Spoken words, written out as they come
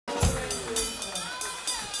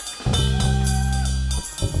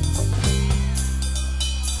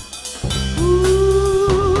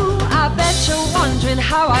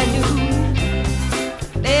how I knew.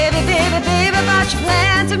 Baby, baby, baby, about your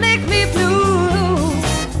plan to make me blue.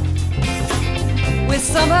 With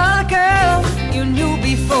some other girl you knew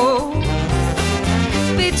before.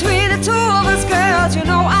 Between the two of us, girls, you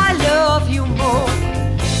know I love you more.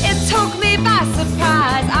 It took me by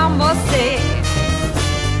surprise, I must say,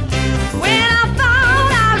 when I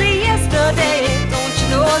found out yesterday. Don't you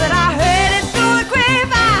know that I heard it through the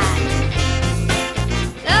grapevine?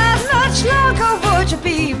 Not much longer would you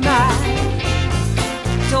be mine.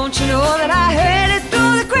 Don't you know that I heard it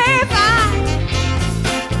through the grapevine?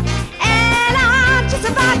 And I'm just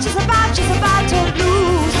about to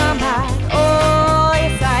lose my mind. Oh,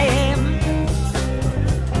 yes I am.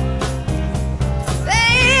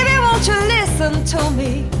 Baby, won't you listen to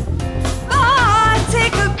me? Oh,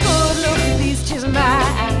 take a good look at these tears of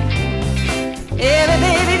mine. Baby,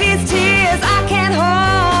 baby, these tears I can't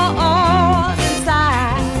hold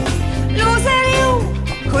inside. Losing you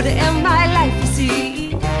could end my life, you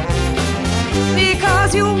see,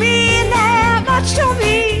 because you mean that much to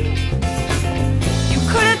me. You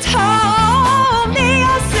could have told me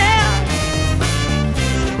yourself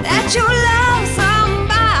that you love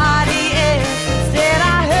somebody else. Instead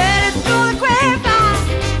I heard it through the grapevine.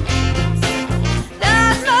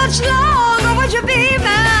 Not much longer would you be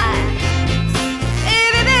mine.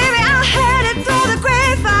 Baby, baby, I heard it through the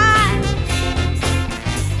grapevine.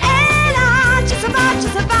 And I'm just about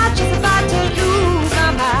to lose my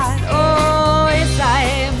mind. Oh, yes I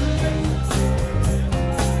am.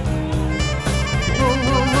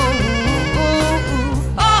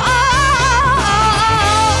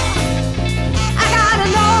 I gotta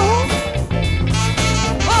know.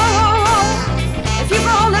 If you're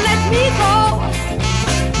gonna let me go.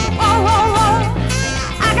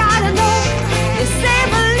 I gotta know. You say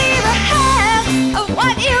believe the half of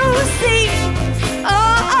what you see.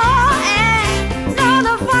 And none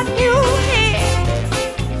of what you hear.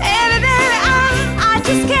 Baby, baby, I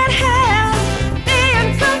just can't help being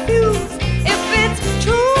confused. If it's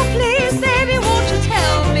true, please, baby, won't you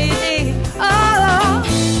tell me?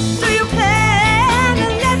 Do you plan to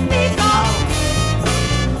let me go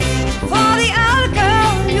for the other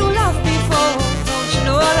girl you loved before? Don't you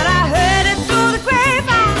know that I heard it through the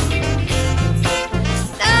grapevine?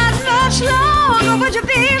 Not much longer would you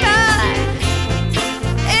be mine.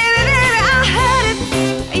 Baby, baby, I heard it.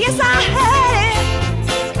 Yes, I heard it.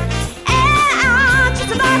 And I'm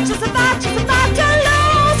just about to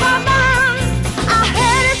lose my mind. I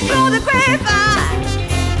heard it through the grapevine.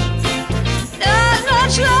 Not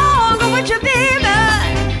much longer would you be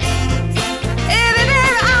mine. Baby,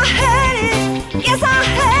 baby, I heard it. Yes, I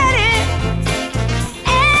heard it.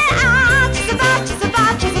 And I'm just about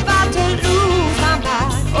to lose my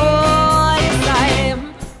mind. Oh, yes I am.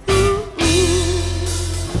 Ooh, ooh.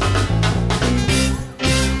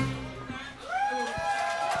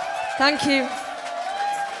 Thank you.